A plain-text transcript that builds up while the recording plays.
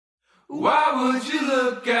Why would you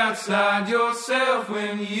look outside yourself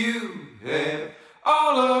when you have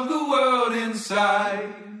all of the world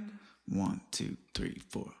inside? 1, 2, 3,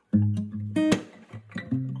 4.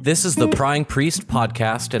 This is the Prying Priest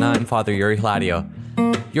podcast, and I'm Father Yuri Hladio.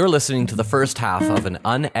 You're listening to the first half of an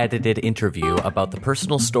unedited interview about the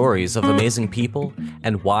personal stories of amazing people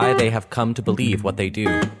and why they have come to believe what they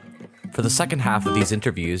do. For the second half of these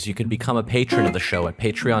interviews, you can become a patron of the show at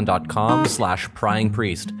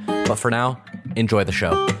patreon.com/pryingpriest. But for now, enjoy the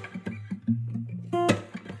show.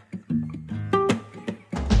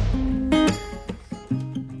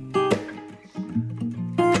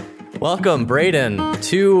 Welcome, Braden,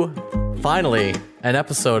 to finally an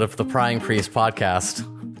episode of the Prying Priest podcast.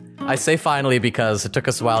 I say finally because it took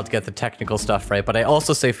us a while to get the technical stuff right, but I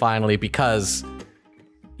also say finally because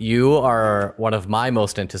you are one of my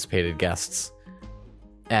most anticipated guests,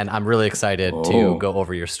 and I'm really excited to go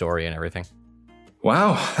over your story and everything.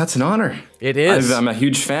 Wow, that's an honor. It is. I'm a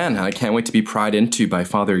huge fan. I can't wait to be pried into by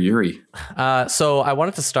Father Yuri. So I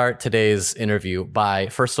wanted to start today's interview by,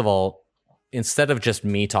 first of all, instead of just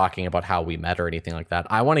me talking about how we met or anything like that,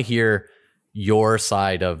 I want to hear your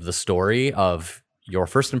side of the story of your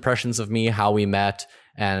first impressions of me, how we met,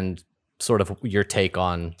 and sort of your take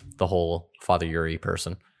on the whole Father Yuri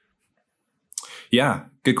person. Yeah,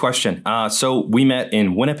 good question. So we met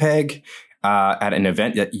in Winnipeg at an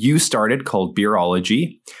event that you started called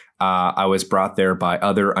Beerology. I was brought there by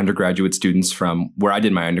other undergraduate students from where I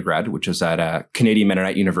did my undergrad, which was at Canadian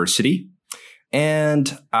Mennonite University.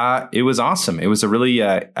 And it was awesome. It was a really,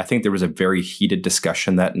 I think there was a very heated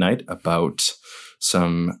discussion that night about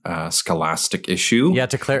some scholastic issue. Yeah,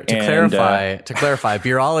 to clarify,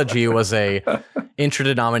 Beerology was a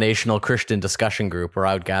interdenominational Christian discussion group where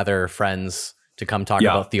I would gather friends to come talk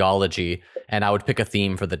about theology, and I would pick a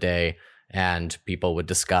theme for the day, and people would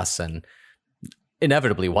discuss, and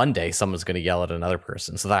inevitably one day someone's going to yell at another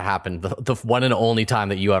person. So that happened the one and only time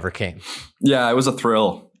that you ever came. Yeah, it was a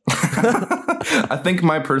thrill. I think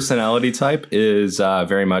my personality type is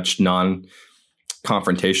very much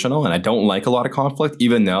non-confrontational, and I don't like a lot of conflict.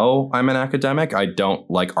 Even though I'm an academic, I don't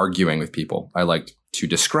like arguing with people. I like to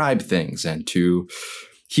describe things and to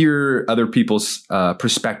hear other people's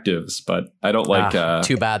perspectives, but I don't like...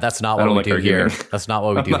 too bad. That's not what we do here. That's not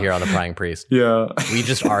what we do here on the Prying Priest. Yeah. We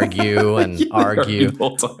just argue and argue. The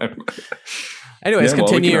whole time. Anyways,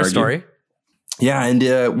 continue your story. Yeah, and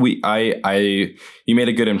you made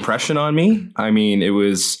a good impression on me. I mean, it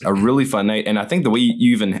was a really fun night, and I think the way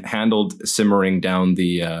you even handled simmering down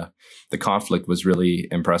the conflict was really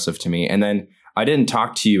impressive to me. And then I didn't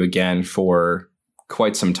talk to you again for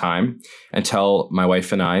quite some time until my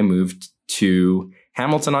wife and I moved to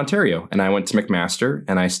Hamilton, Ontario, and I went to McMaster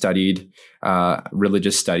and I studied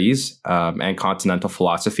religious studies and continental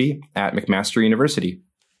philosophy at McMaster University.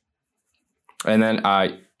 And then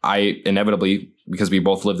I inevitably, because we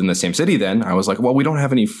both lived in the same city then, I was like, well, we don't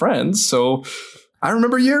have any friends. So I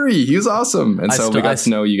remember Yuri. He was awesome. And we got to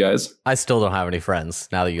know you guys. I still don't have any friends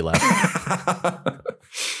now that you left.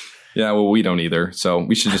 Yeah, well, we don't either. So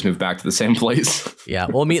we should just move back to the same place. Yeah,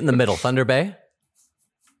 we'll meet in the middle. Thunder Bay?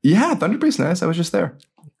 Yeah, Thunder Bay's nice. I was just there.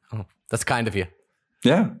 Oh, that's kind of you.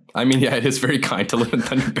 Yeah. I mean, yeah, it is very kind to live in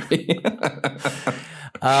Thunder Bay.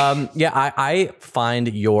 I find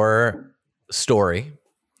your story,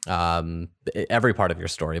 every part of your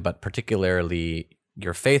story, but particularly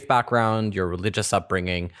your faith background, your religious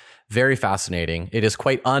upbringing, very fascinating. It is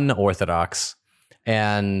quite unorthodox,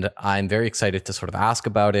 and I'm very excited to sort of ask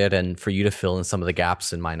about it and for you to fill in some of the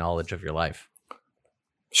gaps in my knowledge of your life.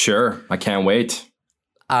 Sure. I can't wait.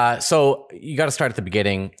 So you got to start at the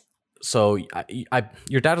beginning. So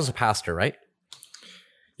your dad was a pastor, right?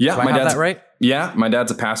 Yeah. Do I have that right? Yeah, my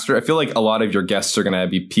dad's a pastor. I feel like a lot of your guests are going to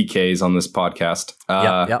be PKs on this podcast.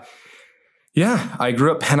 Yep. Yeah, I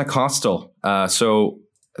grew up Pentecostal. So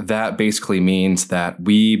that basically means that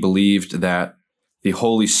we believed that the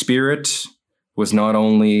Holy Spirit was not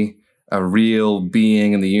only a real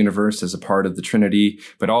being in the universe as a part of the Trinity,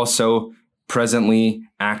 but also presently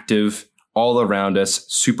active all around us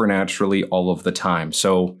supernaturally all of the time.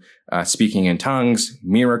 So speaking in tongues,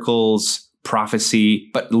 miracles, prophecy,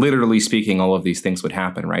 but literally speaking, all of these things would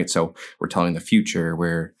happen, right? So we're telling the future,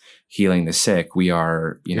 we're healing the sick, we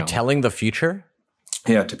are, You're telling the future?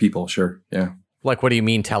 Yeah, to people, sure, yeah. Like, what do you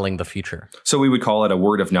mean telling the future? So we would call it a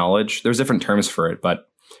word of knowledge. There's different terms for it, but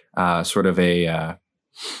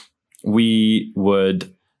we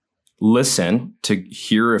would listen to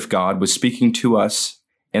hear if God was speaking to us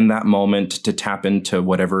in that moment to tap into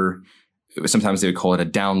whatever sometimes they would call it a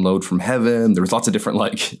download from heaven. There was lots of different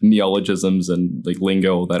like neologisms and like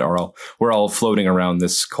lingo that we're all floating around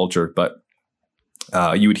this culture. But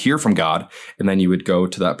you would hear from God, and then you would go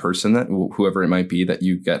to that person, that whoever it might be, that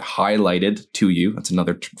you get highlighted to you. That's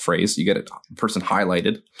another phrase. You get a person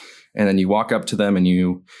highlighted, and then you walk up to them and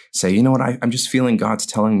you say, you know what, I'm just feeling God's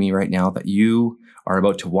telling me right now that you are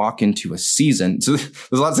about to walk into a season. So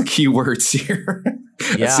there's lots of key words here.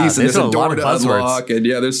 Yeah, a season is a door to buzzwords. unlock. And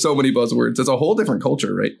yeah, there's so many buzzwords. It's a whole different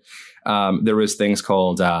culture, right? There was things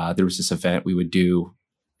called, there was this event we would do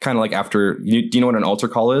kind of like after, do you know what an altar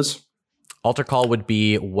call is? Altar call would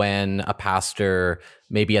be when a pastor,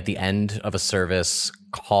 maybe at the end of a service,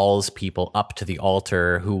 calls people up to the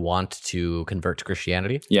altar who want to convert to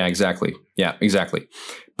Christianity. Yeah, exactly.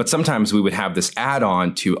 But sometimes we would have this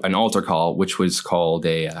add-on to an altar call, which was called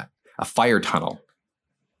a fire tunnel.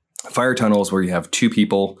 A fire tunnel is where you have two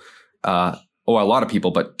people, a lot of people,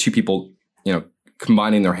 but two people,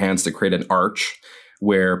 combining their hands to create an arch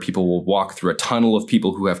where people will walk through a tunnel of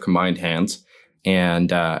people who have combined hands. And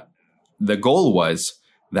the goal was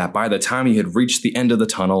that by the time you had reached the end of the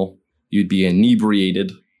tunnel, you'd be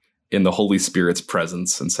inebriated in the Holy Spirit's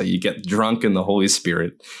presence. And so you get drunk in the Holy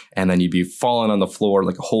Spirit, and then you'd be falling on the floor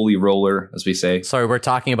like a holy roller, as we say. Sorry, we're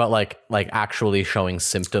talking about like actually showing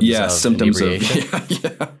symptoms of symptoms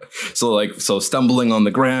inebriation. of So stumbling on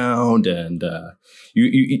the ground, and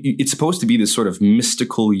it's supposed to be this sort of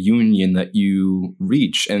mystical union that you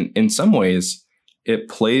reach. And in some ways, it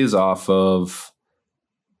plays off of,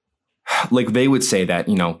 like they would say that,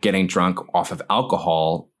 getting drunk off of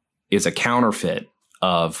alcohol is a counterfeit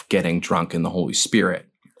of getting drunk in the Holy Spirit,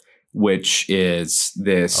 which is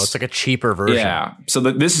this. Oh, it's like a cheaper version. Yeah. So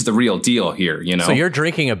this is the real deal here, So you're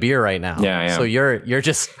drinking a beer right now. Yeah. So you're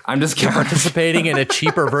participating in a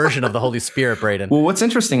cheaper version of the Holy Spirit, Braden. Well, what's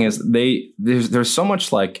interesting is there's so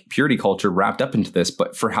much like purity culture wrapped up into this,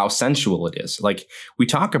 but for how sensual it is. Like we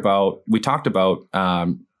talked about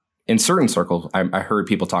in certain circles, I heard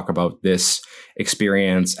people talk about this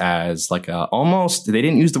experience as like almost, they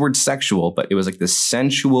didn't use the word sexual, but it was like this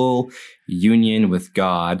sensual union with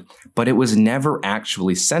God, but it was never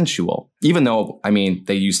actually sensual. Even though,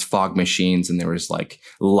 they used fog machines and there was like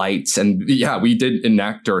lights, and yeah, we did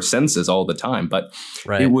enact our senses all the time, but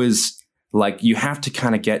It was like you have to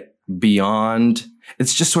kind of get beyond.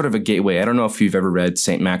 It's just sort of a gateway. I don't know if you've ever read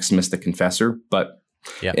St. Maximus the Confessor, but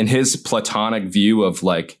in his Platonic view of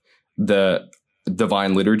like the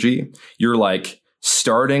divine liturgy, you're like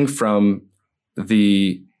starting from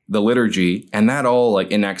the liturgy, and that all like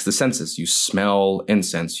enacts the senses. You smell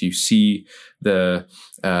incense, you see the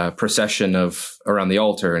procession of around the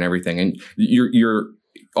altar and everything, and you're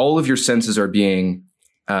all of your senses are being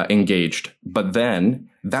engaged. But then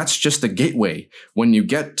that's just the gateway. When you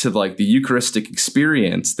get to like the Eucharistic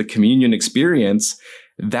experience, the communion experience,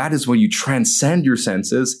 that is where you transcend your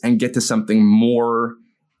senses and get to something more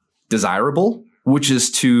desirable, which is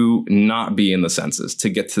to not be in the senses, to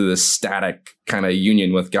get to this static kind of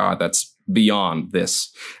union with God that's beyond this.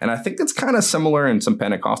 And I think it's kind of similar in some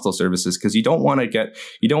Pentecostal services, because you don't want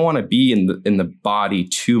to be in the body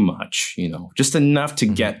too much, just enough to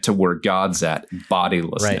get to where God's at,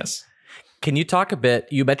 bodilessness. Right. Can you talk a bit?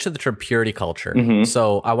 You mentioned the term purity culture. Mm-hmm.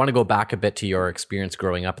 So I want to go back a bit to your experience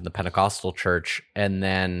growing up in the Pentecostal church and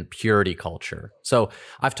then purity culture. So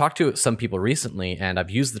I've talked to some people recently and I've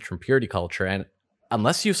used the term purity culture, and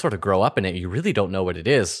unless you sort of grow up in it, you really don't know what it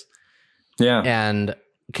is. Yeah. And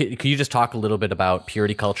could you just talk a little bit about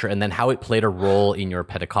purity culture and then how it played a role in your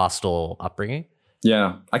Pentecostal upbringing?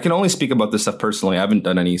 Yeah, I can only speak about this stuff personally. I haven't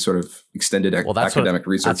done any sort of extended academic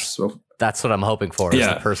research. That's what I'm hoping for, is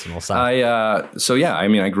the personal side.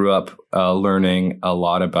 I grew up learning a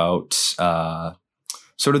lot about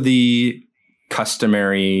sort of the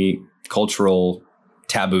customary cultural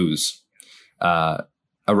taboos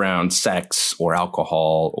around sex or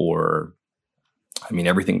alcohol or,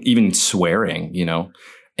 everything, even swearing,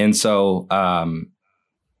 And so,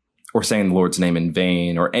 or saying the Lord's name in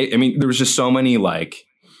vain, or there was just so many like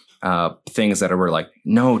things that were like,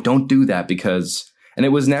 no, don't do that, because, and it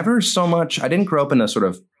was never so much. I didn't grow up in a sort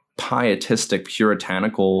of pietistic,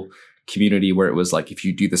 puritanical community where it was like, if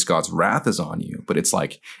you do this, God's wrath is on you. But it's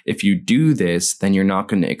like, if you do this, then you're not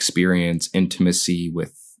going to experience intimacy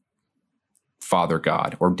with Father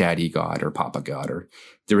God or Daddy God or Papa God, or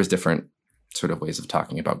there was different sort of ways of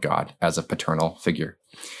talking about God as a paternal figure,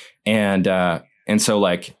 and so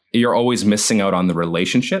like, you're always missing out on the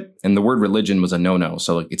relationship. And the word religion was a no-no.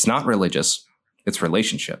 So like, it's not religious, it's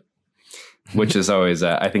relationship, which is always,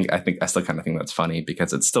 I think I still kind of think that's funny,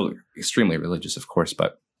 because it's still extremely religious, of course,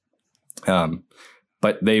 but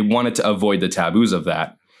they wanted to avoid the taboos of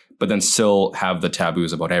that, but then still have the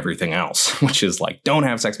taboos about everything else, which is like, don't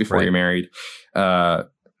have sex before you're married,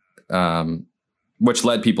 which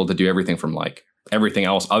led people to do everything from like everything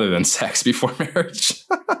else other than sex before marriage.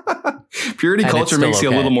 Purity And culture it's makes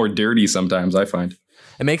still you a okay. little more dirty sometimes, I find.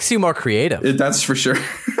 It makes you more creative. That's for sure.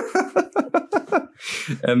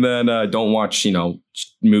 And then don't watch,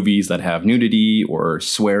 movies that have nudity or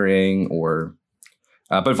swearing or.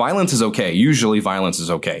 But violence is okay. Usually, violence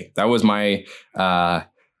is okay. That was my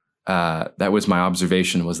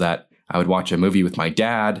observation. Was that I would watch a movie with my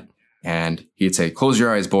dad, and he'd say, "Close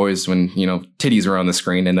your eyes, boys," when titties are on the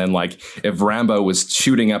screen. And then, like, if Rambo was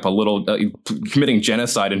shooting up a little, committing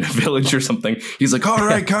genocide in a village or something, he's like, "All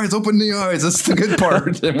right, guys, open the eyes. That's the good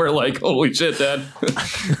part." And we're like, "Holy shit, Dad!"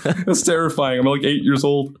 That's terrifying. I'm like 8 years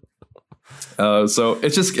old. So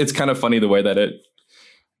it's kind of funny the way that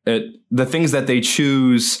the things that they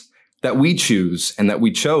choose, that we choose, and that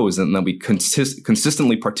we chose, and that we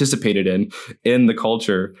consistently participated in the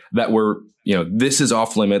culture, that we're, this is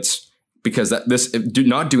off limits because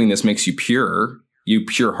not doing this makes you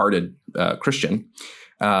pure-hearted Christian.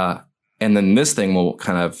 And then this thing will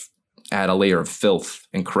kind of add a layer of filth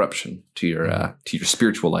and corruption to your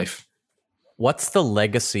spiritual life. What's the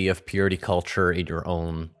legacy of purity culture in your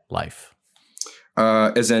own life?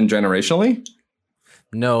 As in generationally?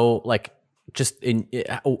 No, like just in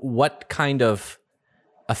what kind of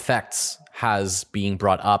effects has being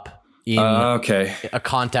brought up in a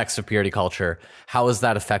context of purity culture? How has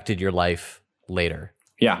that affected your life later?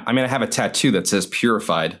 Yeah, I mean, I have a tattoo that says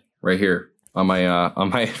 "purified" right here on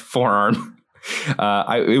my forearm.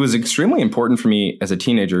 It was extremely important for me as a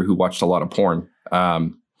teenager who watched a lot of porn.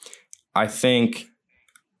 I think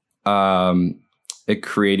it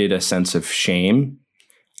created a sense of shame,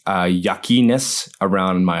 yuckiness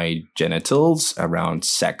around my genitals, around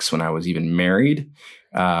sex when I was even married.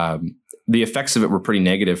 The effects of it were pretty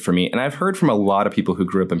negative for me. And I've heard from a lot of people who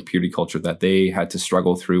grew up in purity culture that they had to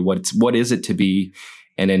struggle through what is it to be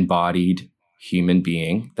an embodied human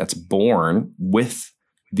being that's born with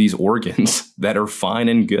these organs that are fine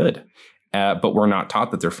and good. But we're not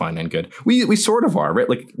taught that they're fine and good. We sort of are, right?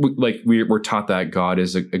 We're taught that God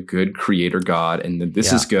is a good creator God, and that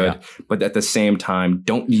this is good. Yeah. But at the same time,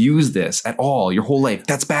 don't use this at all. Your whole life,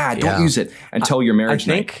 that's bad. Yeah. Don't use it until your marriage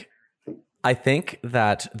night. I think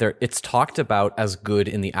that it's talked about as good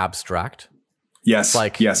in the abstract. Yes,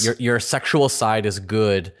 yes. Your sexual side is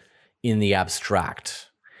good in the abstract,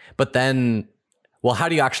 but then, well, how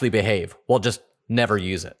do you actually behave? Well, just never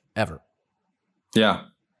use it ever. Yeah.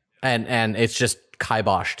 And it's just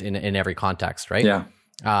kiboshed in every context, right? Yeah.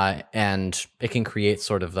 And it can create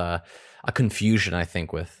sort of a confusion, I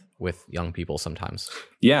think, with young people sometimes.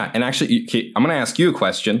 Yeah. And actually, I'm going to ask you a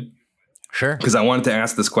question. Sure. Because I wanted to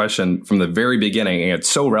ask this question from the very beginning, and it's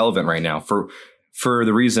so relevant right now for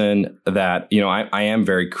the reason that, I am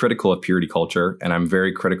very critical of purity culture, and I'm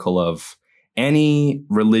very critical of any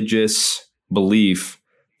religious belief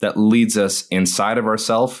that leads us inside of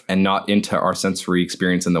ourselves and not into our sensory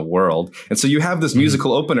experience in the world. And so you have this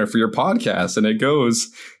musical opener for your podcast, and it goes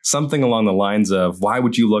something along the lines of, why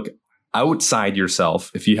would you look outside yourself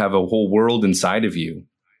if you have a whole world inside of you?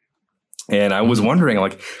 And I was wondering,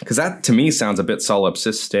 because that to me sounds a bit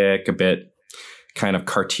solipsistic, a bit kind of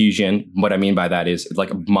Cartesian. What I mean by that is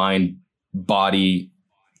like mind-body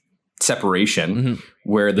separation,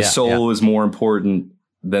 where the soul is more important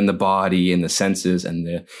than the body and the senses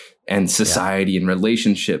and society and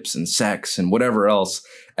relationships and sex and whatever else.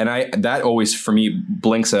 And that always for me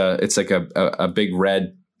blinks it's like a big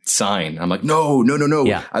red sign. I'm like, no.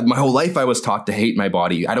 Yeah. My whole life I was taught to hate my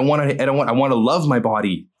body. I want to love my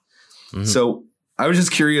body. Mm-hmm. So I was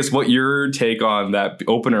just curious what your take on that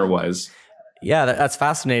opener was. Yeah, that's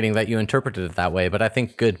fascinating that you interpreted it that way. But I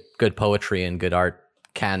think good poetry and good art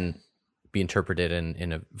can be interpreted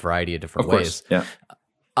in a variety of different ways. Yeah.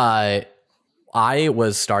 I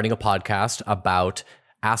was starting a podcast about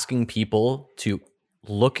asking people to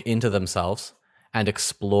look into themselves and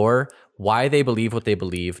explore why they believe what they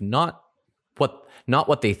believe, not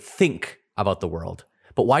what they think about the world,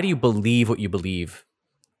 but why do you believe what you believe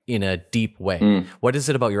in a deep way? What is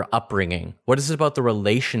it about your upbringing? What is it about the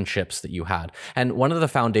relationships that you had? And one of the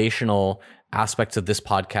foundational aspects of this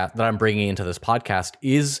podcast that I'm bringing into this podcast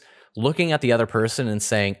is looking at the other person and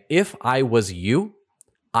saying, if I was you,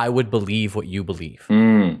 I would believe what you believe.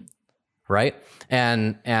 Right?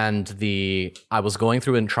 And I was going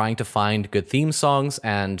through and trying to find good theme songs,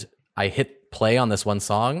 and I hit play on this one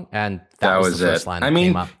song, and that was the first line that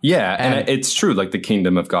came up. Yeah, and it's true, like the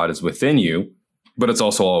kingdom of God is within you, but it's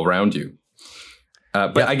also all around you.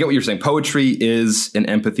 But I get what you're saying. Poetry is an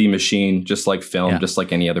empathy machine, just like film, just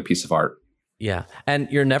like any other piece of art. Yeah. And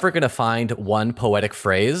you're never going to find one poetic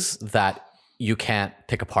phrase that you can't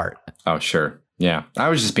pick apart. Oh, sure. Yeah, I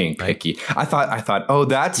was just being picky. I thought, oh,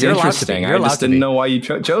 that's You're interesting. I just didn't know why you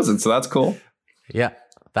chose it. So that's cool. Yeah,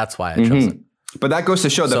 that's why I chose it. But that goes to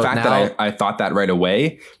show the fact now, that I thought that right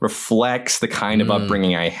away reflects the kind of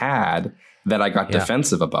upbringing I had, that I got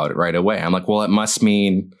defensive about it right away. I'm like, well, it must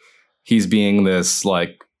mean he's being this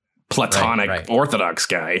like platonic Orthodox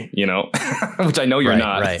guy, you know, which I know you're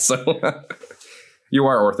not. Right. So you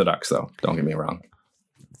are Orthodox, though. Don't get me wrong.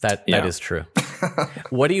 That is true.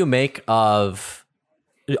 What do you make of?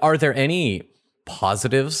 Are there any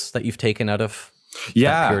positives that you've taken out of?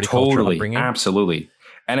 Yeah, totally, absolutely.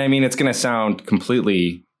 And I mean, it's going to sound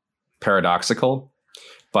completely paradoxical,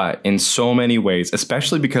 but in so many ways,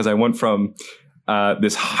 especially because I went from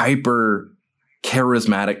this hyper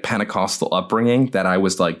charismatic Pentecostal upbringing that I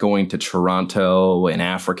was like going to Toronto and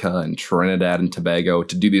Africa and Trinidad and Tobago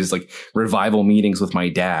to do these like revival meetings with my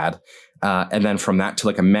dad. And then from that to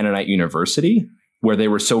like a Mennonite university where they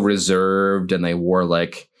were so reserved and they wore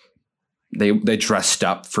like, they dressed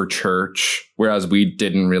up for church, whereas we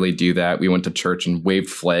didn't really do that. We went to church and waved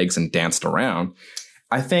flags and danced around.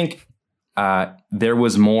 I think there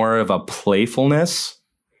was more of a playfulness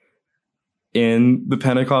in the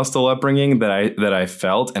Pentecostal upbringing that I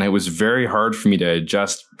felt, and it was very hard for me to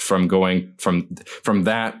adjust from going from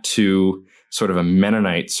that to sort of a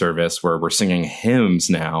Mennonite service where we're singing hymns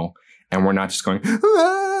now, and we're not just going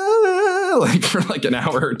like for like an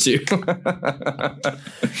hour or two.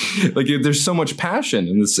 Like there's so much passion,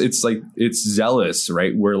 and it's like it's zealous,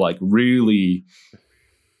 right? We're like really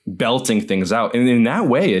belting things out, and in that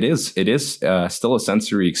way, it is still a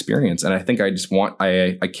sensory experience, and I think I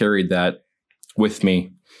carried that with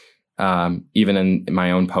me, even in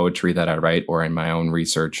my own poetry that I write or in my own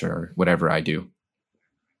research or whatever I do.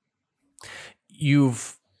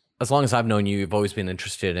 As long as I've known you, you've always been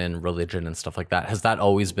interested in religion and stuff like that. Has that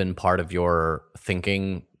always been part of your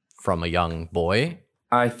thinking from a young boy?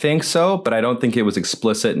 I think so, but I don't think it was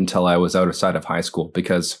explicit until I was outside of high school,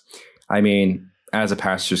 because I mean, as a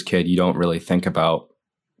pastor's kid, you don't really think about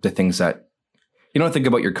the things that you don't think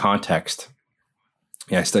about your context.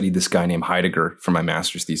 Yeah, I studied this guy named Heidegger for my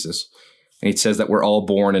master's thesis. And he says that we're all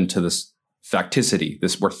born into this facticity.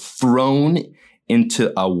 We're thrown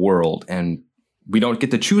into a world, and we don't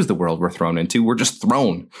get to choose the world we're thrown into. We're just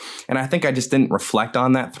thrown. And I think I just didn't reflect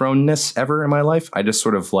on that thrownness ever in my life. I just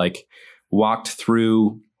sort of like walked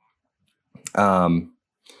through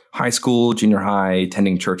high school, junior high,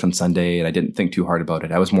 attending church on Sunday, and I didn't think too hard about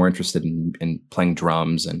it. I was more interested in playing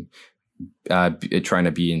drums and trying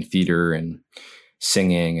to be in theater and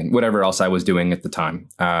singing and whatever else I was doing at the time.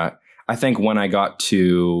 I think when I got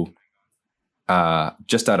to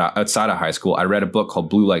just outside of high school, I read a book called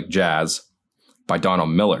Blue Like Jazz by Donald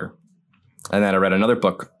Miller. And then I read another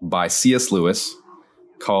book by C.S. Lewis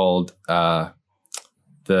called The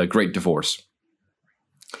Great Divorce.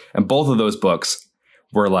 And both of those books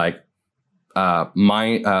were like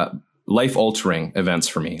my life-altering events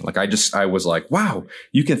for me. Like I was like, wow,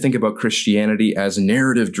 you can think about Christianity as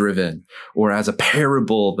narrative driven or as a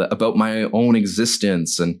parable about my own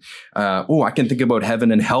existence. And I can think about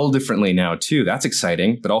heaven and hell differently now too. That's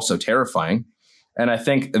exciting, but also terrifying. And I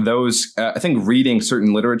think reading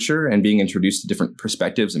certain literature and being introduced to different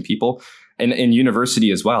perspectives and people, and in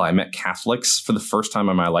university as well, I met Catholics for the first time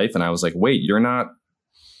in my life. And I was like, wait, you're not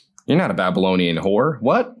a Babylonian whore.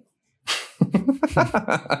 What?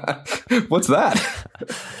 What's that?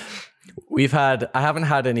 I haven't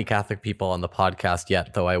had any Catholic people on the podcast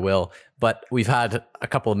yet, though I will, but we've had a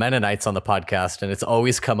couple of Mennonites on the podcast, and it's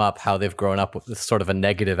always come up how they've grown up with this sort of a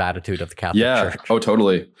negative attitude of the Catholic Church. Oh,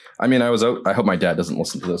 totally. I mean, I was out, I hope my dad doesn't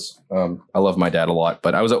listen to this. I love my dad a lot,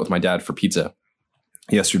 but I was out with my dad for pizza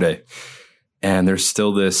yesterday, and there's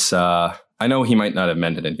still this, I know he might not have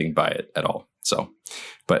meant anything by it at all. So,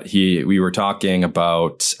 but we were talking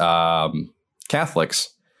about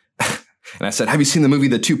Catholics. And I said, have you seen the movie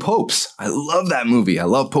The Two Popes? I love that movie. I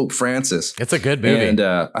love Pope Francis. It's a good movie. And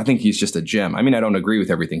I think he's just a gem. I mean, I don't agree with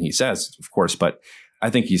everything he says, of course, but I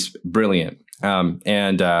think he's brilliant.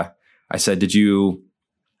 And I said, have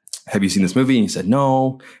you seen this movie? And he said,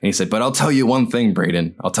 no. And he said, but I'll tell you one thing,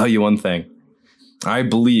 Braden. I'll tell you one thing. I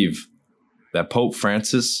believe that Pope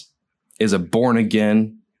Francis is a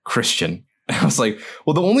born-again Christian. I was like,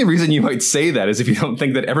 well, the only reason you might say that is if you don't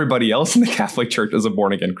think that everybody else in the Catholic Church is a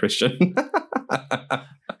born-again Christian.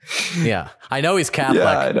 Yeah, I know he's Catholic.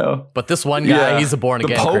 Yeah, I know. But this one guy, he's a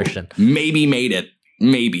born-again Christian. Maybe made it.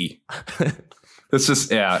 Maybe. It's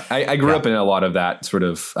just, yeah. I grew up in a lot of that sort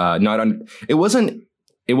of it wasn't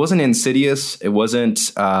insidious. It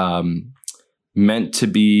wasn't meant to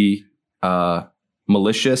be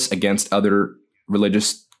malicious against other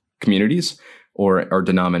religious communities or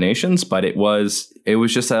denominations, but it was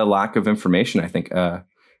just a lack of information. I think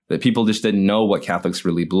that people just didn't know what Catholics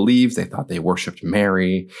really believed. They thought they worshipped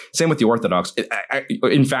Mary. Same with the Orthodox.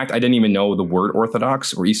 In fact, I didn't even know the word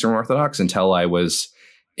Orthodox or Eastern Orthodox until I was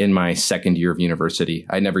in my second year of university.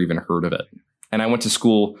 I'd never even heard of it. And I went to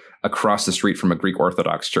school across the street from a Greek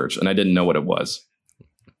Orthodox church, and I didn't know what it was.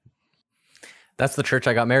 That's the church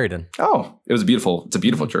I got married in. Oh, it's a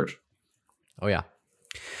beautiful church. Oh, yeah.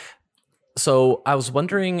 So I was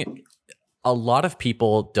wondering, a lot of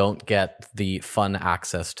people don't get the fun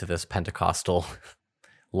access to this Pentecostal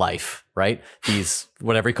life, right? These,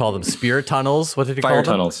 whatever you call them, spirit tunnels. What did you call them?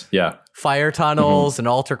 Fire tunnels, yeah. Fire tunnels and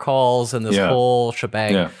altar calls and this whole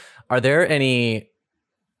shebang. Yeah. Are there any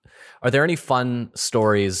fun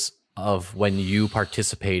stories of when you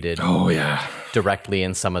participated directly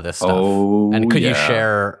in some of this stuff? And could you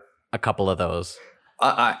share a couple of those?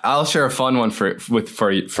 I'll share a fun one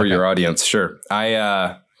for your audience. Sure.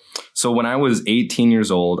 So when I was 18 years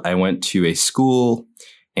old, I went to a school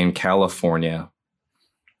in California,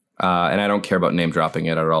 and I don't care about name dropping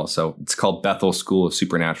it at all. So it's called Bethel School of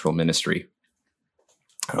Supernatural Ministry.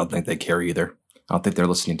 I don't think they care either. I don't think they're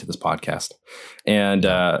listening to this podcast. And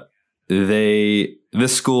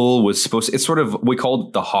this school was it's sort of, we called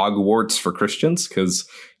it the Hogwarts for Christians, because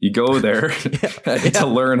you go there to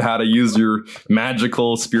learn how to use your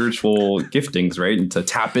magical spiritual giftings, right? And to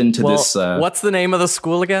tap into this. What's the name of the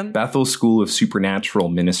school again? Bethel School of Supernatural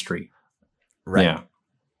Ministry. Right. Yeah.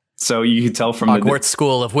 So you can tell from Hogwarts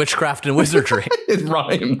School of Witchcraft and Wizardry. It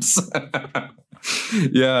rhymes.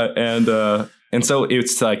 Yeah. And so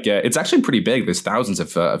it's like, it's actually pretty big. There's thousands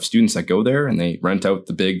of students that go there, and they rent out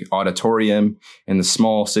the big auditorium in the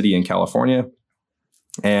small city in California.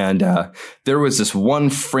 And there was this one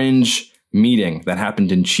fringe meeting that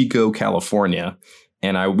happened in Chico, California.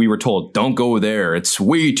 And we were told, don't go there. It's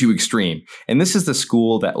way too extreme. And this is the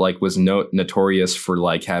school that was notorious for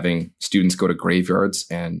having students go to graveyards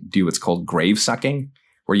and do what's called grave sucking,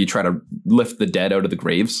 where you try to lift the dead out of the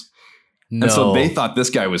graves. No. And so they thought this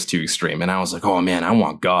guy was too extreme. And I was like, oh, man, I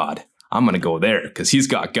want God. I'm going to go there because he's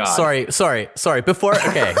got God. Sorry. Before.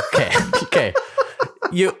 Okay.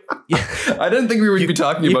 I didn't think we would be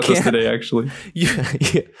talking about this today, actually.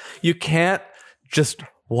 You can't just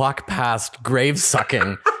walk past grave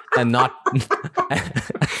sucking and not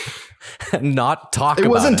talk about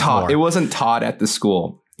it. It wasn't taught at the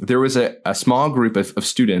school. There was a small group of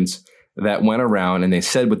students that went around, and they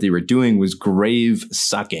said what they were doing was grave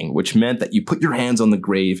sucking, which meant that you put your hands on the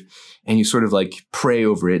grave and you sort of pray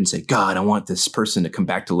over it and say, God, I want this person to come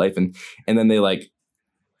back to life. And then they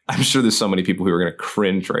I'm sure there's so many people who are going to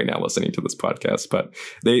cringe right now listening to this podcast, but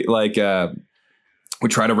they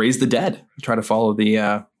would try to raise the dead, try to follow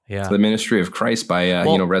the ministry of Christ by,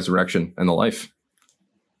 resurrection and the life.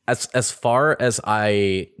 As far as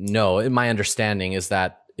I know, my understanding is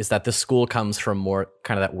that this school comes from more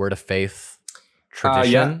kind of that word of faith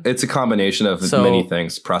tradition. It's a combination of many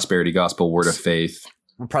things: prosperity gospel, word of faith,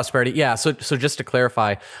 prosperity. Yeah. So just to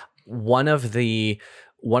clarify, one of the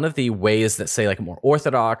ways that say more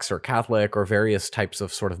Orthodox or Catholic or various types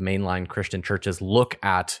of sort of mainline Christian churches look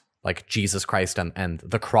at Jesus Christ and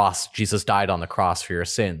the cross. Jesus died on the cross for your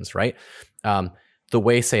sins, right? The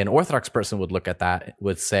way, say, an Orthodox person would look at that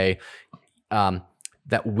would say,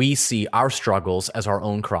 that we see our struggles as our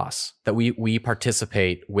own cross, that we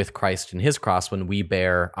participate with Christ in his cross when we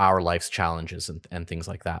bear our life's challenges and things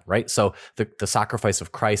like that, right? So the sacrifice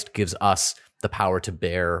of Christ gives us the power to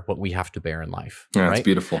bear what we have to bear in life. Yeah, right? That's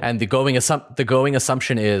beautiful. And the going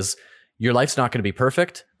assumption is your life's not going to be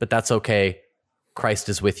perfect, but that's okay. Christ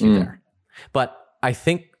is with you there. But I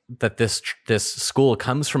think that this school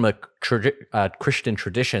comes from a Christian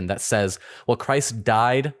tradition that says, well, Christ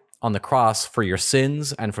died on the cross for your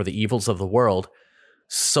sins and for the evils of the world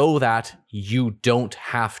so that you don't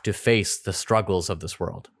have to face the struggles of this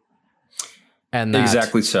world. And that,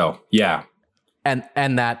 exactly so. Yeah. And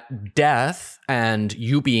that death and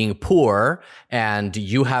you being poor and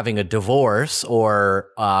you having a divorce or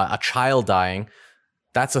a child dying,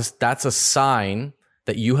 that's a sign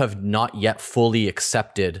that you have not yet fully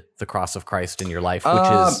accepted the cross of Christ in your life, which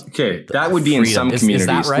is okay. That would be freedom. In some communities. Is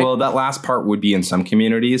that right? Well, that last part would be in some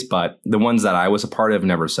communities, but the ones that I was a part of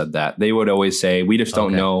never said that. They would always say, "We just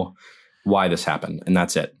don't know why this happened," and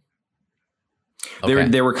that's it.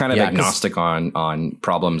 They were kind of agnostic on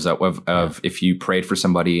problems of if you prayed for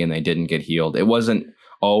somebody and they didn't get healed. It wasn't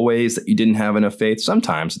always that you didn't have enough faith.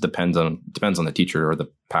 Sometimes it depends on the teacher or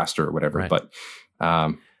the pastor or whatever, right. But.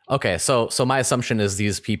 Okay, so my assumption is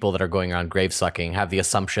these people that are going around grave sucking have the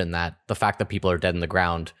assumption that the fact that people are dead in the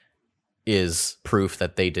ground is proof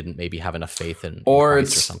that they didn't maybe have enough faith in or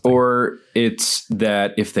Christ it's something. or it's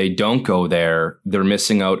that if they don't go there, they're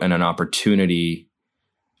missing out on an opportunity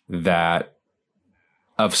that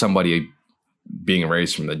of somebody being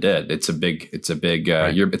raised from the dead. It's a big Right. it's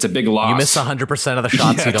a big loss. You miss 100% of the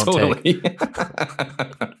shots you don't take.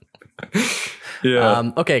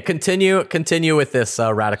 Yeah. Okay, continue with this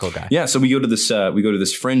radical guy. Yeah, so we go to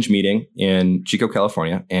this fringe meeting in Chico,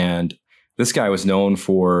 California, and this guy was known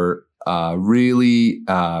for really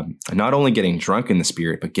not only getting drunk in the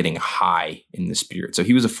spirit, but getting high in the spirit. So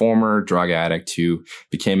he was a former drug addict who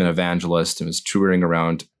became an evangelist and was touring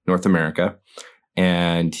around North America.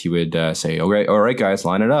 And he would say, all right, guys,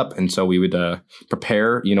 line it up. And so we would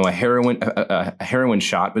prepare, a heroin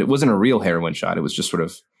shot, but it wasn't a real heroin shot. It was just sort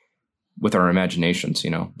of with our imaginations,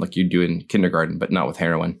 like you do in kindergarten, but not with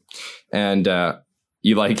heroin. And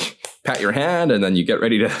you like pat your hand and then you get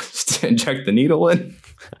ready to inject the needle in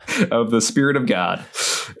of the Spirit of God.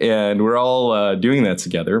 And we're all doing that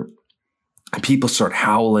together. And people start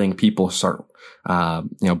howling. People start,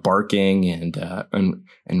 barking and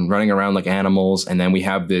running around like animals. And then we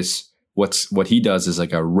have this, what he does is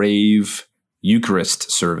like a rave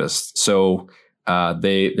Eucharist service. So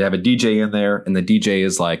they have a DJ in there, and the DJ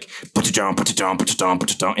is like, put it down,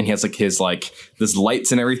 and he has like his this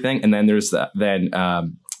lights and everything. And then there's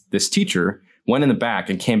this teacher went in the back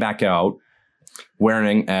and came back out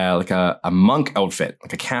wearing like a monk outfit,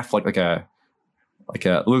 like a Catholic,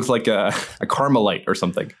 it looks like a Carmelite or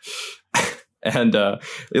something. And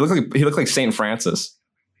he looked like Saint Francis.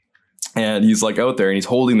 And he's like out there and he's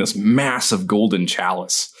holding this massive golden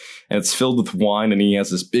chalice, and it's filled with wine, and he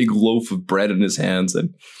has this big loaf of bread in his hands.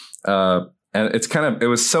 And it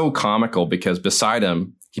was so comical because beside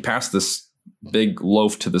him, he passed this big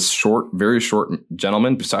loaf to this very short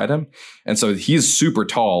gentleman beside him. And so he's super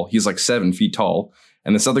tall. He's like 7 feet tall.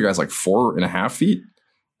 And this other guy's like 4.5 feet.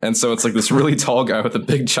 And so it's like this really tall guy with a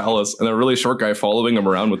big chalice and a really short guy following him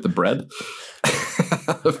around with the bread.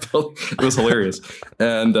 It was hilarious.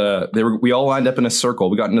 And we all lined up in a circle.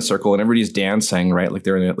 We got in a circle and everybody's dancing, right? Like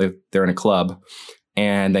they're in a club.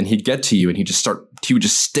 And then he'd get to you and he would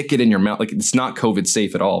just stick it in your mouth. Like it's not COVID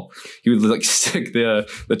safe at all. He would like stick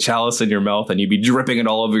the chalice in your mouth and you'd be dripping it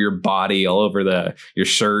all over your body, all over your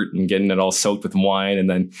shirt and getting it all soaked with wine. And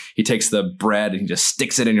then he takes the bread and he just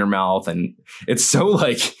sticks it in your mouth. And it's so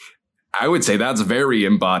like, I would say that's very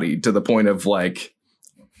embodied to the point of like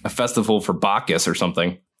a festival for Bacchus or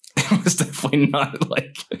something. It was definitely not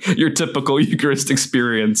like your typical Eucharist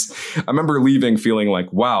experience. I remember leaving feeling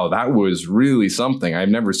like, wow, that was really something. I've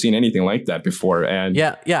never seen anything like that before. And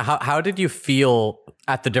yeah. How did you feel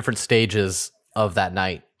at the different stages of that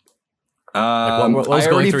night? What was I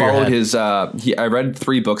going already through your followed head? I read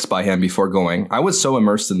 3 books by him before going. I was so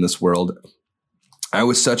immersed in this world. I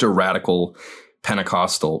was such a radical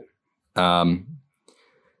Pentecostal.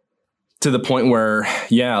 To the point where,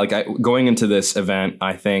 going into this event,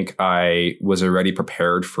 I think I was already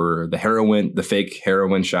prepared for the fake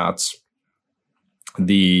heroin shots,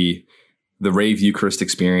 the rave Eucharist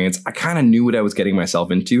experience. I kind of knew what I was getting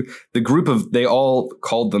myself into. They all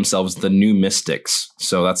called themselves the New Mystics.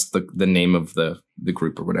 So that's the name of the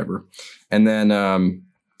group or whatever. And then,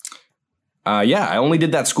 I only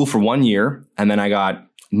did that school for 1 year. And then I got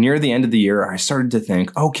near the end of the year, I started to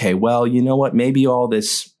think, okay, well, you know what? Maybe all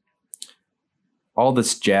this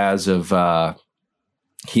jazz of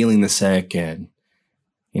healing the sick and,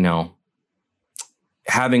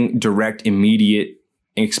 having direct, immediate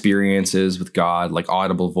experiences with God, like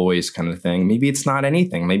audible voice kind of thing. Maybe it's not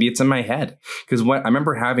anything. Maybe it's in my head. Because I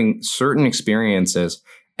remember having certain experiences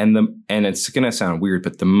and it's going to sound weird,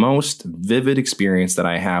 but the most vivid experience that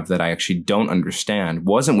I have that I actually don't understand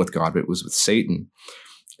wasn't with God, but it was with Satan.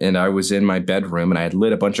 And I was in my bedroom and I had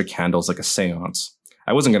lit a bunch of candles like a seance.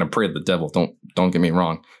 I wasn't going to pray to the devil. Don't get me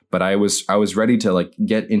wrong. But I was ready to like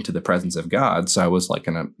get into the presence of God. So I was like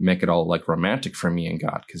going to make it all like romantic for me and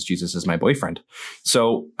God because Jesus is my boyfriend.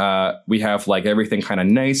 So we have like everything kind of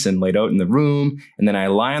nice and laid out in the room. And then I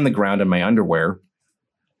lie on the ground in my underwear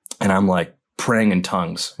and I'm like praying in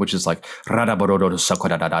tongues, which is like like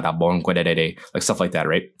stuff like that,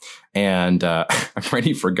 right? And I'm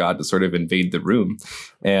ready for God to sort of invade the room.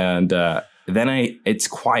 And then it's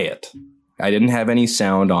quiet. I didn't have any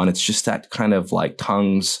sound on. It's just that kind of like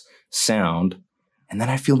tongues sound. And then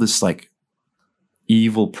I feel this like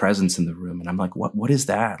evil presence in the room. And I'm like, what is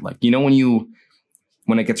that? Like,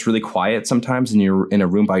 when it gets really quiet sometimes and you're in a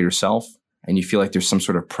room by yourself and you feel like there's some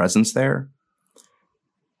sort of presence there.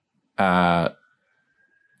 I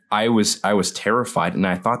was terrified and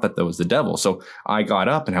I thought that was the devil. So I got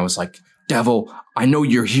up and I was like, devil, I know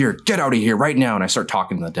you're here. Get out of here right now. And I start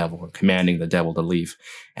talking to the devil or commanding the devil to leave.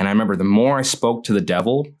 And I remember the more I spoke to the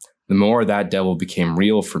devil, the more that devil became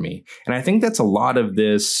real for me. And I think that's a lot of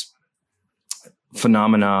this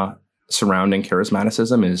phenomena surrounding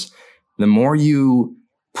charismaticism is the more you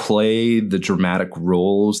play the dramatic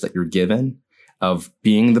roles that you're given of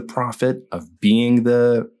being the prophet, of being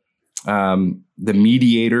the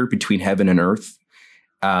mediator between heaven and earth,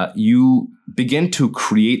 you begin to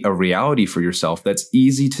create a reality for yourself that's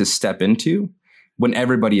easy to step into when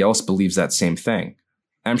everybody else believes that same thing.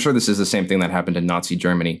 I'm sure this is the same thing that happened in Nazi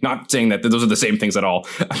Germany. Not saying that those are the same things at all.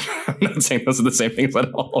 I'm not saying those are the same things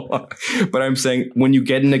at all. But I'm saying when you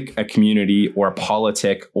get in a community or a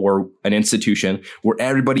politic or an institution where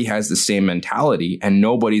everybody has the same mentality and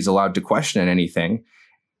nobody's allowed to question anything,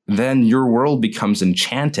 then your world becomes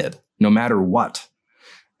enchanted no matter what.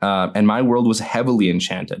 And my world was heavily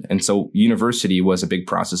enchanted. And so university was a big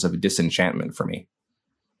process of disenchantment for me.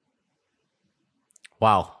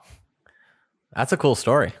 Wow. That's a cool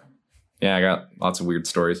story. Yeah, I got lots of weird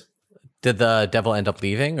stories. Did the devil end up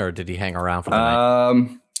leaving, or did he hang around for the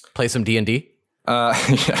night? Play some D&D? Yeah,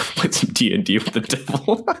 played some D&D with the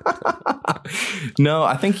devil. No,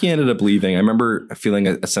 I think he ended up leaving. I remember feeling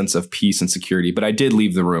a sense of peace and security, but I did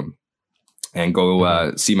leave the room and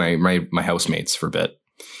go see my housemates for a bit.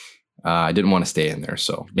 I didn't want to stay in there,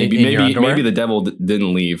 so maybe the devil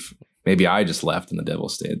didn't leave. Maybe I just left and the devil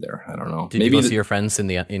stayed there. I don't know. Did you go see your friends in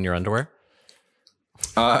your underwear?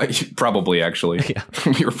 Probably, actually. Yeah.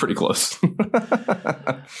 We were pretty close.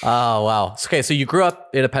 Oh, wow. Okay, so you grew up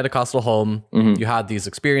in a Pentecostal home. Mm-hmm. You had these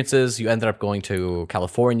experiences. You ended up going to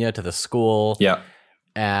California to the school. Yeah.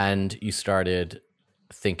 And you started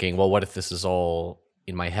thinking, well, what if this is all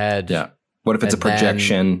in my head? Yeah. What if it's a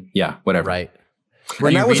projection? Yeah, whatever. Right.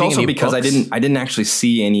 And that was also because I didn't actually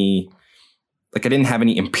see any, like I didn't have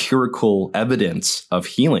any empirical evidence of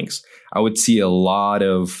healings. I would see a lot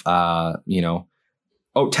of,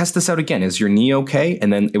 oh, test this out again. Is your knee okay?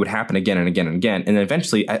 And then it would happen again and again and again. And then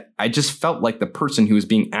eventually I just felt like the person who was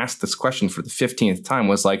being asked this question for the 15th time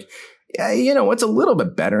was like, yeah, it's a little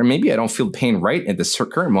bit better. Maybe I don't feel pain right at this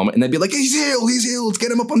current moment. And they'd be like, he's healed. Let's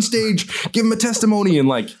get him up on stage. Give him a testimony. And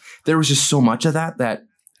like, there was just so much of that,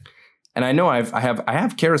 and I know I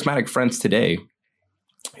have charismatic friends today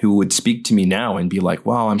who would speak to me now and be like,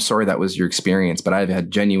 well, I'm sorry that was your experience, but I've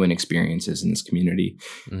had genuine experiences in this community.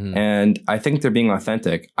 Mm-hmm. And I think they're being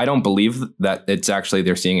authentic. I don't believe that it's actually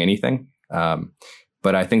they're seeing anything,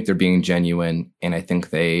 but I think they're being genuine, and I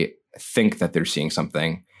think they think that they're seeing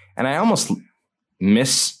something. And I almost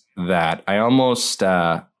miss that. I almost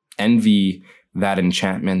envy that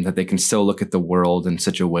enchantment that they can still look at the world in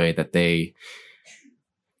such a way that they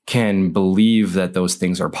can believe that those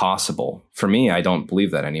things are possible. For me, I don't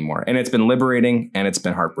believe that anymore. And it's been liberating and it's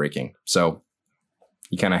been heartbreaking. So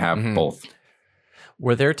you kind of have both.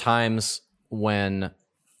 Were there times when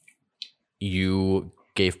you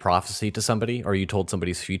gave prophecy to somebody, or you told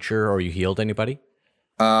somebody's future, or you healed anybody?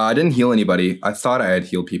 I didn't heal anybody. I thought I had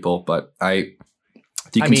healed people, but I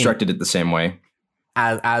deconstructed it the same way.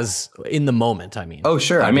 As in the moment, I mean. Oh,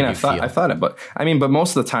 sure. I thought it, but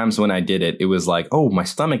most of the times when I did it, it was like, oh, my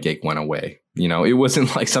stomach ache went away. It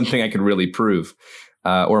wasn't like something I could really prove,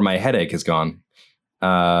 or my headache is gone.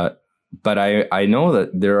 But I know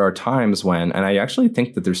that there are times when, and I actually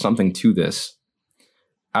think that there's something to this.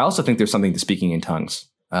 I also think there's something to speaking in tongues,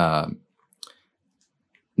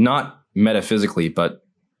 not metaphysically, but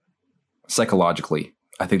psychologically.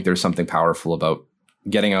 I think there's something powerful about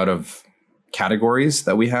getting out of categories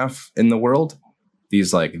that we have in the world.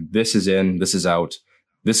 These like, this is in, this is out.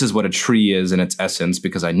 This is what a tree is in its essence,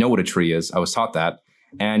 because I know what a tree is. I was taught that.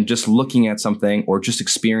 And just looking at something or just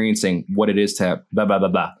experiencing what it is to have,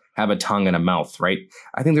 have a tongue and a mouth, right?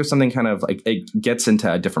 I think there's something kind of like, it gets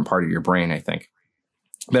into a different part of your brain, I think.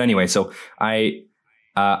 But anyway, so I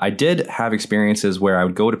did have experiences where I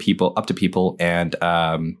would go up to people and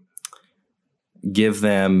give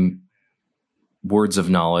them words of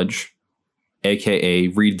knowledge, AKA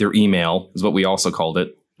read their email is what we also called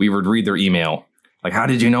it. We would read their email. Like, how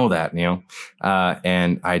did you know that?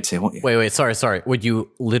 And I'd say, well, wait, sorry. Would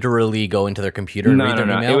you literally go into their computer and read their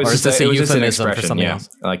email? It was just a euphemism for something else.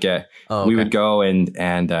 Like, we would go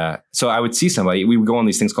and so I would see somebody. We would go on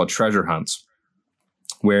these things called treasure hunts,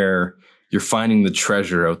 where you're finding the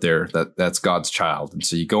treasure out there that's God's child. And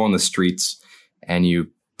so you go on the streets and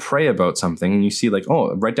you pray about something, and you see like,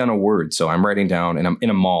 oh, write down a word. So I'm writing down, and I'm in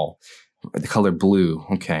a mall, the color blue.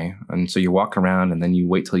 Okay. And so you walk around, and then you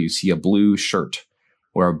wait till you see a blue shirt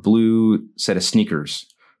or a blue set of sneakers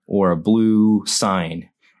or a blue sign.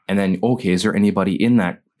 And then, okay, is there anybody in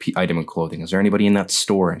that item of clothing? Is there anybody in that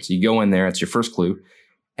store? And so you go in there, it's your first clue.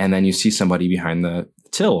 And then you see somebody behind the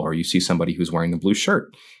till, or you see somebody who's wearing the blue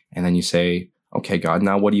shirt. And then you say, okay, God,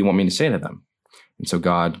 now what do you want me to say to them? And so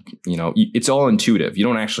God, it's all intuitive. You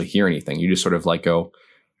don't actually hear anything. You just sort of like go,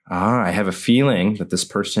 I have a feeling that this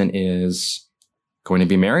person is going to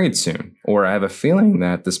be married soon. Or I have a feeling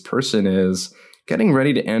that this person is getting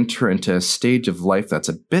ready to enter into a stage of life that's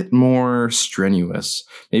a bit more strenuous.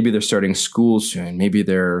 Maybe they're starting school soon. Maybe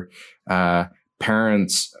their one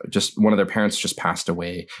of their parents just passed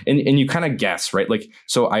away. And you kind of guess, right? Like,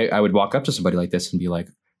 so I would walk up to somebody like this and be like,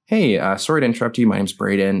 hey, sorry to interrupt you. My name's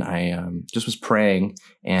Braden. I just was praying.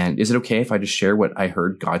 And is it okay if I just share what I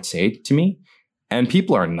heard God say to me? And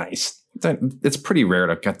people are nice. It's pretty rare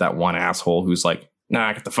to get that one asshole who's like,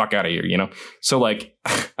 nah, get the fuck out of here, So like,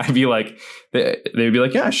 I'd be like, they'd be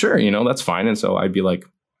like, yeah, sure, that's fine. And so I'd be like,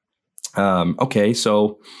 okay,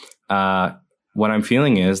 so what I'm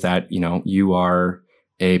feeling is that, you are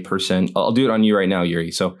a person, I'll do it on you right now,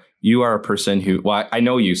 Yuri. So you are a person who, well, I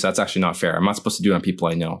know you, so that's actually not fair. I'm not supposed to do it on people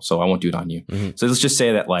I know, so I won't do it on you. Mm-hmm. So let's just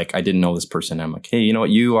say that like, I didn't know this person. I'm like, hey, you know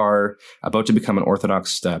what? You are about to become an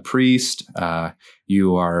Orthodox priest.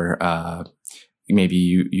 You are, maybe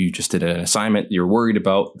you just did an assignment. You're worried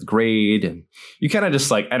about the grade, and you kind of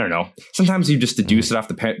just like, I don't know. Sometimes you just deduce it off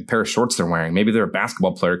the pair of shorts they're wearing. Maybe they're a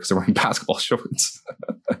basketball player because they're wearing basketball shorts.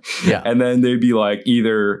 Yeah. And then they'd be like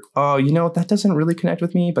either, oh, that doesn't really connect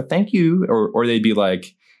with me, but thank you. Or they'd be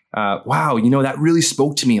like, wow, that really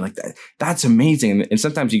spoke to me. Like that's amazing. And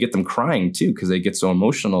sometimes you get them crying too, because they get so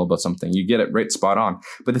emotional about something. You get it right spot on.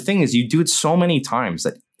 But the thing is, you do it so many times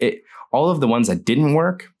that all of the ones that didn't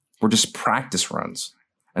work were just practice runs.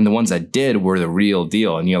 And the ones that did were the real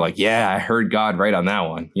deal. And you're like, yeah, I heard God right on that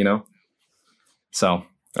one, So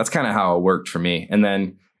that's kind of how it worked for me. And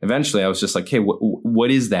then eventually I was just like, hey,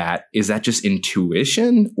 what is that? Is that just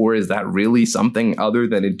intuition? Or is that really something other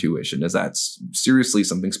than intuition? Is that seriously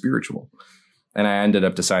something spiritual? And I ended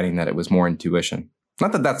up deciding that it was more intuition.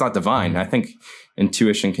 Not that that's not divine. I think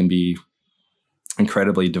intuition can be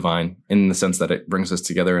incredibly divine in the sense that it brings us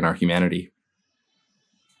together in our humanity.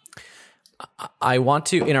 I want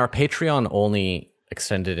to, in our Patreon only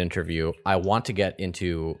extended interview, I want to get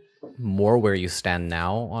into more where you stand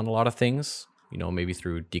now on a lot of things, maybe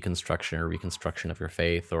through deconstruction or reconstruction of your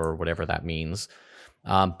faith or whatever that means.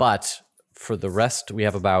 But for the rest, we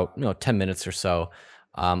have about 10 minutes or so.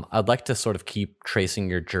 I'd like to sort of keep tracing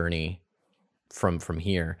your journey from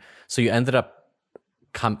here. So you ended up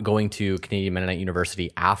going to Canadian Mennonite University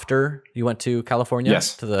after you went to California?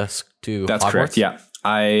 Yes. To That's Hogwarts? Correct, yeah.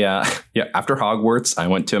 After Hogwarts, I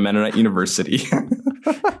went to a Mennonite university,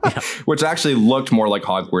 which actually looked more like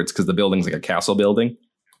Hogwarts because the building's like a castle building.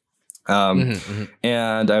 And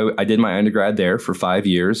I did my undergrad there for 5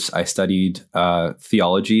 years. I studied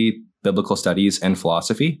theology, biblical studies, and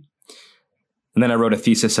philosophy. And then I wrote a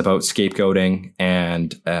thesis about scapegoating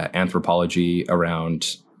and anthropology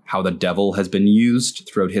around how the devil has been used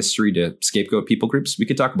throughout history to scapegoat people groups. We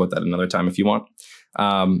could talk about that another time if you want.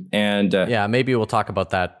 Maybe we'll talk about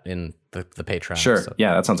that in the Patreon. Sure. Episode.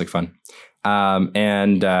 Yeah, that sounds like fun. Then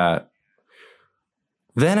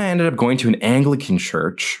I ended up going to an Anglican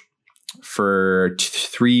church for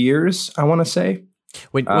 3 years, I want to say,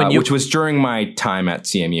 which was during my time at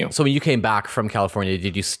CMU. So when you came back from California,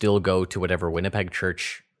 did you still go to whatever Winnipeg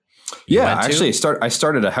church actually, I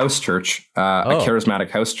started a house church, a charismatic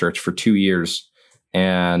house church for 2 years.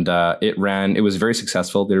 And it was very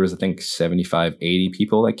successful. There was, I think, 75, 80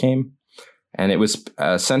 people that came. And it was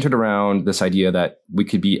centered around this idea that we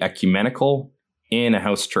could be ecumenical in a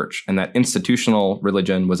house church, and that institutional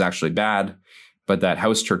religion was actually bad, but that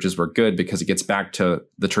house churches were good because it gets back to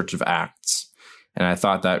the Church of Acts. And I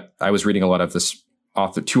thought that I was reading a lot of this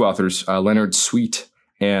two authors, Leonard Sweet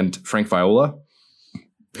and Frank Viola,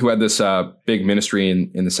 who had this big ministry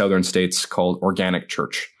in the southern states called Organic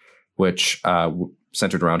Church, which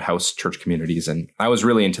centered around house church communities. And I was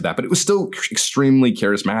really into that, but it was still extremely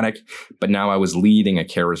charismatic. But now I was leading a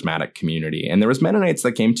charismatic community, and there was Mennonites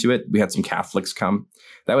that came to it. We had some Catholics come.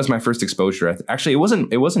 That was my first exposure. Actually,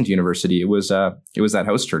 it wasn't university. It was that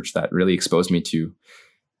house church that really exposed me to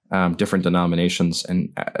different denominations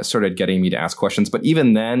and started getting me to ask questions. But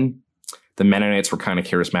even then, the Mennonites were kind of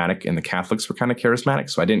charismatic and the Catholics were kind of charismatic.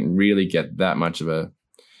 So I didn't really get that much of a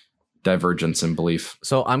divergence in belief.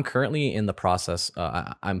 So I'm currently in the process.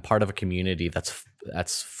 I'm part of a community that's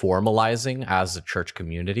formalizing as a church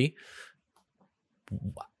community.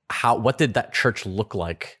 What did that church look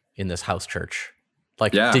like in this house church?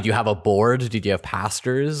 Did you have a board? Did you have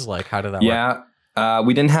pastors? How did that work?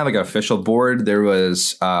 We didn't have an official board. There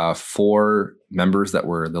was 4 members that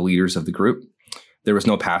were the leaders of the group. There was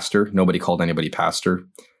no pastor. Nobody called anybody pastor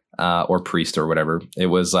or priest or whatever. It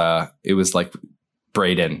was like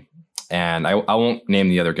Braden, and I won't name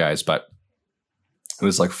the other guys, but it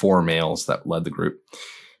was like 4 males that led the group.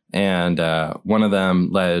 And one of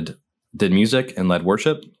them did music and led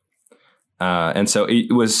worship. And so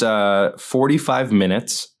it was 45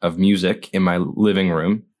 minutes of music in my living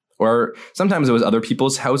room, or sometimes it was other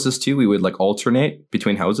people's houses too. We would like alternate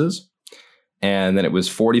between houses. And then it was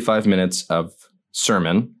 45 minutes of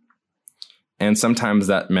sermon. And sometimes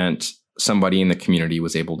that meant somebody in the community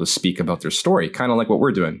was able to speak about their story, kind of like what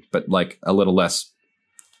we're doing, but like a little less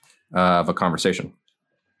of a conversation.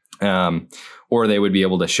 Or they would be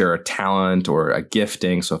able to share a talent or a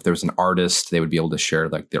gifting. So if there was an artist, they would be able to share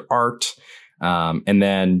like their art. And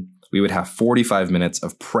then we would have 45 minutes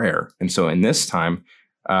of prayer. And so in this time,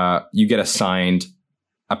 you get assigned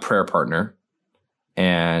a prayer partner,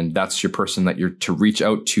 and that's your person that you're to reach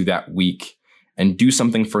out to that week and do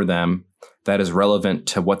something for them that is relevant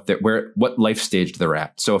to what life stage they're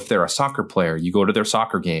at. So if they're a soccer player, you go to their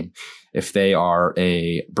soccer game. If they are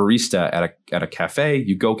a barista at a cafe,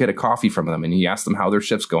 you go get a coffee from them and you ask them how their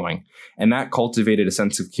shift's going. And that cultivated a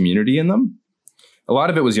sense of community in them. A lot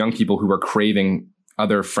of it was young people who were craving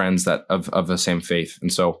other friends that of the same faith.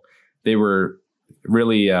 And so they were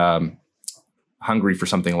really hungry for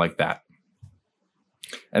something like that.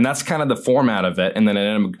 And that's kind of the format of it. And then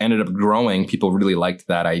it ended up growing. People really liked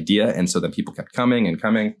that idea. And so then people kept coming and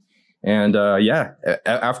coming. And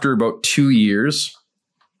after about 2 years,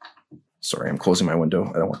 sorry, I'm closing my window.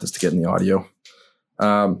 I don't want this to get in the audio.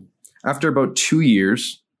 After about 2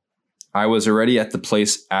 years, I was already at the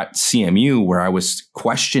place at CMU where I was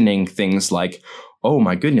questioning things like, oh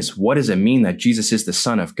my goodness, what does it mean that Jesus is the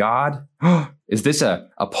Son of God? Is this a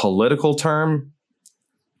political term?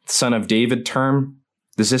 Son of David term?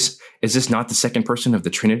 Is this not the second person of the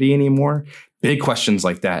Trinity anymore? Big questions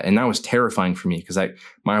like that. And that was terrifying for me because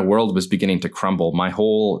my world was beginning to crumble. My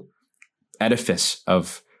whole edifice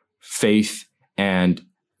of faith and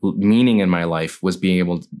meaning in my life was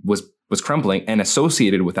crumbling, and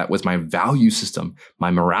associated with that was my value system,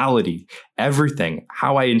 my morality, everything,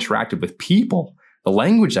 how I interacted with people, the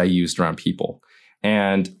language I used around people.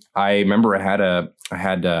 And I remember I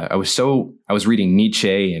was reading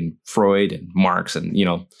Nietzsche and Freud and Marx and,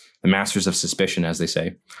 the masters of suspicion, as they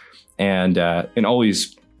say. And all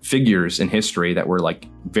these figures in history that were like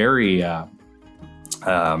very,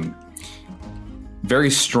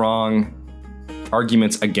 very strong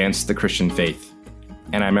arguments against the Christian faith.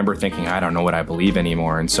 And I remember thinking, I don't know what I believe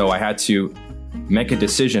anymore. And so I had to make a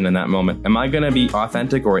decision in that moment. Am I going to be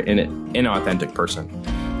authentic or an inauthentic person?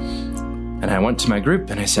 And I went to my group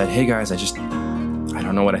and I said, hey guys, I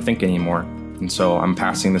don't know what I think anymore. And so I'm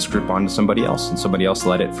passing this group on to somebody else. And somebody else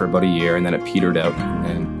led it for about a year, and then it petered out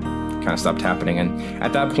and kind of stopped happening. And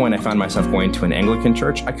at that point, I found myself going to an Anglican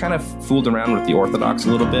church. I kind of fooled around with the Orthodox a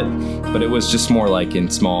little bit, but it was just more like in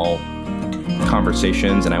small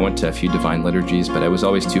conversations. And I went to a few divine liturgies, but it was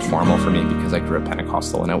always too formal for me because I grew up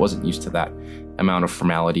Pentecostal and I wasn't used to that amount of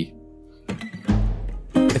formality.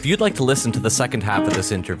 If you'd like to listen to the second half of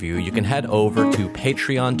this interview, you can head over to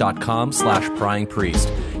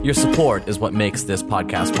patreon.com/pryingpriest. Your support is what makes this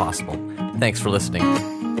podcast possible. Thanks for listening.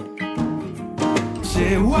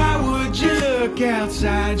 Say, why would you look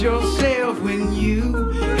outside yourself when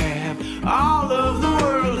you have all